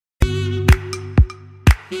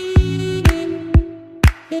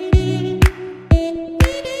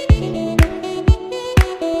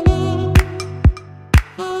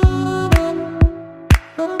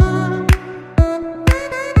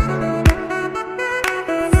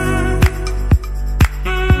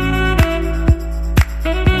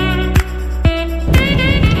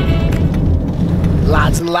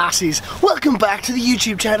lassies, welcome back to the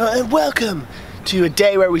YouTube channel and welcome to a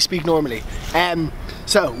day where we speak normally.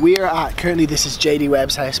 So we are at, currently this is JD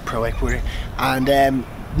Webb's house, pro wakeboarder, and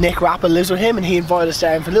Nick Rappa lives with him and he invited us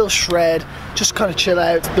down for a little shred, just kind of chill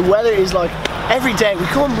out. The weather is like, every day we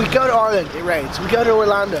go to Ireland, it rains. We go to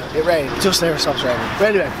Orlando, it rains. It just never stops raining.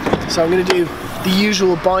 But anyway, so I'm gonna do the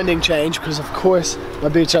usual binding change because of course my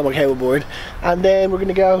boots are on my cable board, and then we're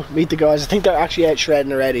gonna go meet the guys. I think they're actually out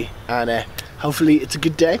shredding already, and hopefully it's a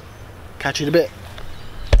good day. Catch you in a bit.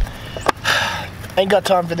 Ain't got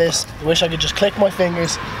time for this. I wish I could just click my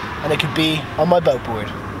fingers and it could be on my boat board.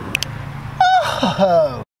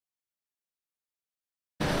 Oh.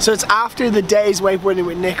 So it's after the day's wakeboarding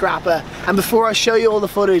with Nick Rappa, and before I show you all the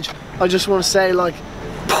footage, I just want to say, like,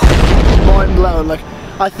 mind blown. Like,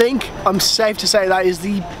 I think I'm safe to say that is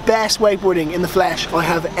the best wakeboarding in the flesh I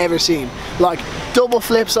have ever seen. Like, double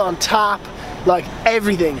flips on tap, like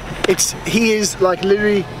everything. He is like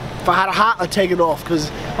literally, if I had a hat I'd take it off, because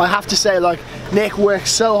I have to say, like, Nick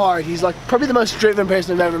works so hard. He's like probably the most driven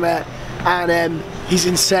person I've ever met, and he's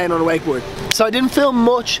insane on a wakeboard. So I didn't film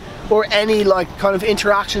much or any like kind of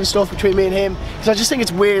interaction stuff between me and him, because I just think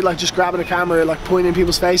it's weird, like just grabbing a camera, like pointing in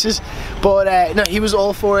people's faces. But no, he was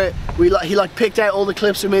all for it. He like picked out all the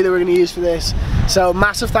clips of me that we're gonna use for this. So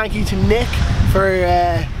massive thank you to Nick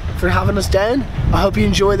for having us down. I hope you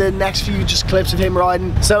enjoy the next few just clips of him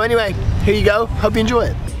riding. So anyway, here you go. Hope you enjoy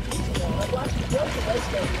it.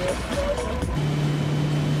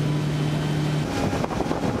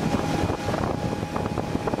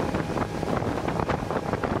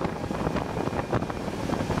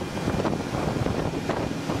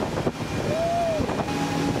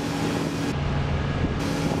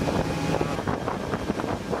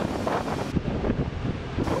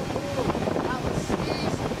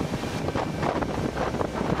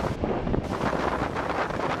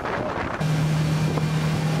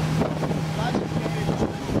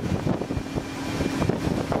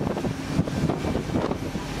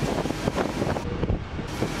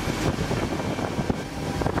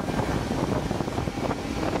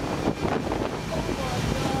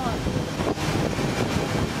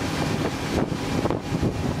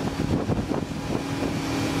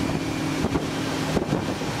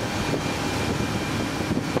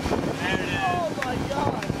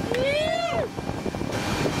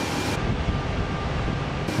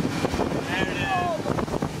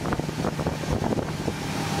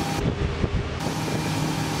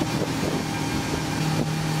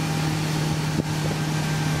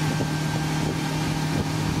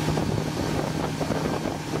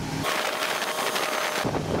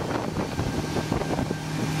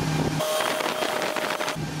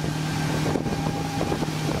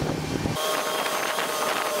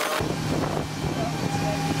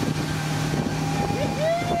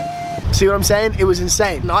 See what I'm saying? It was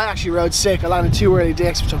insane. And I actually rode sick. I landed 2 early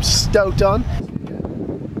dicks, which I'm stoked on.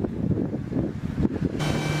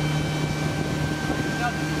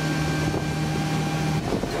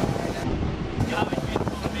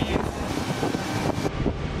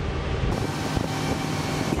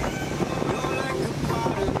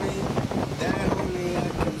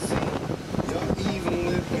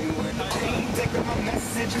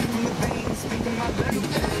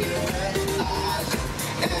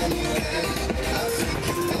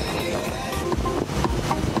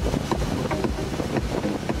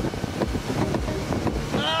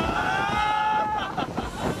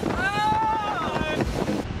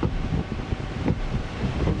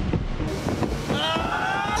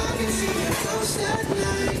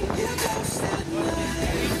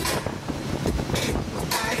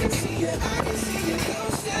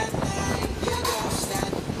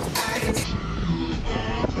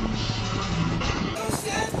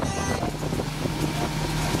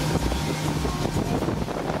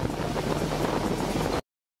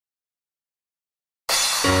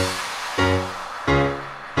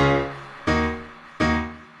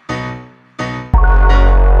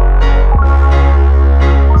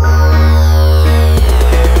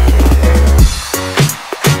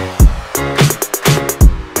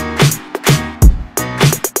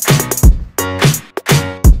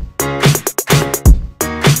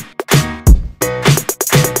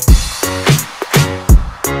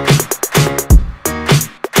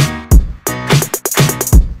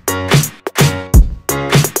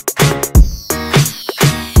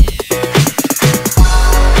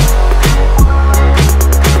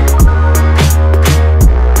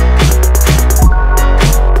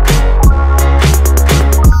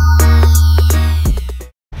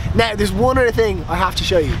 Now, there's one other thing I have to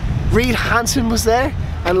show you. Reed Hansen was there,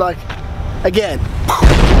 and like, again,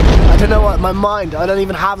 I don't know what, my mind, I don't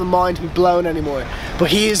even have a mind to be blown anymore. But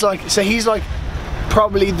he is like, so he's like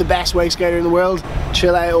probably the best wake skater in the world.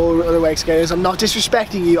 Chill out all other wake skaters. I'm not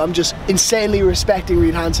disrespecting you, I'm just insanely respecting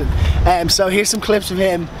Reed Hansen. So here's some clips of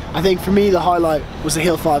him. I think for me the highlight was the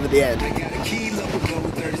hill 5 at the end.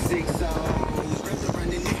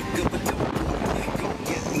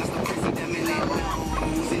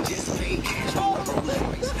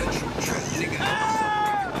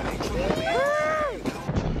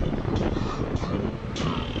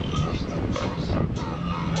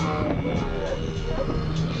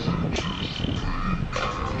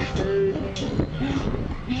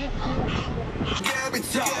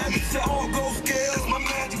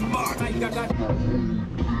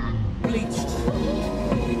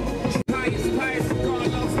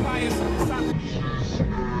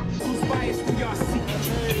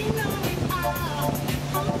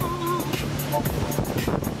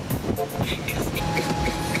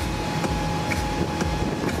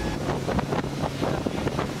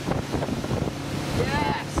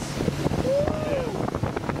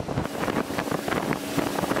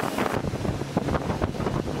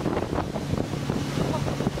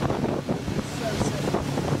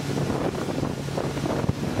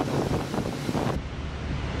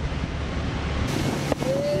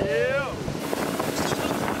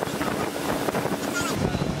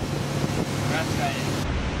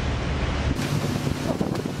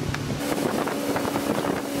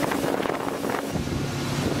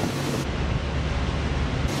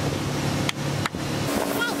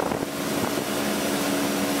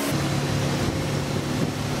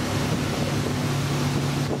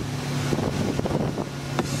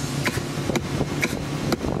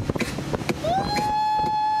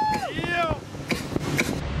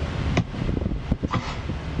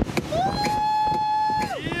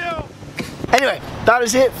 Anyway, that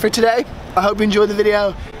is it for today. I hope you enjoyed the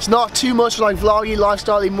video. It's not too much like vloggy,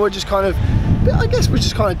 lifestyle-y, more just kind of, I guess we're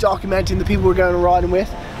just kind of documenting the people we're going and riding with.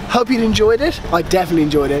 Hope you enjoyed it. I definitely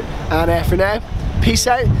enjoyed it. And for now, peace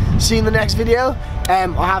out. See you in the next video.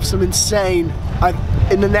 I have some insane,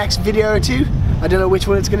 in the next video or two, I don't know which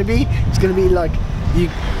one it's going to be. It's going to be like,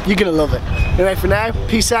 you're going to love it. Anyway, for now,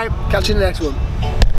 peace out. Catch you in the next one.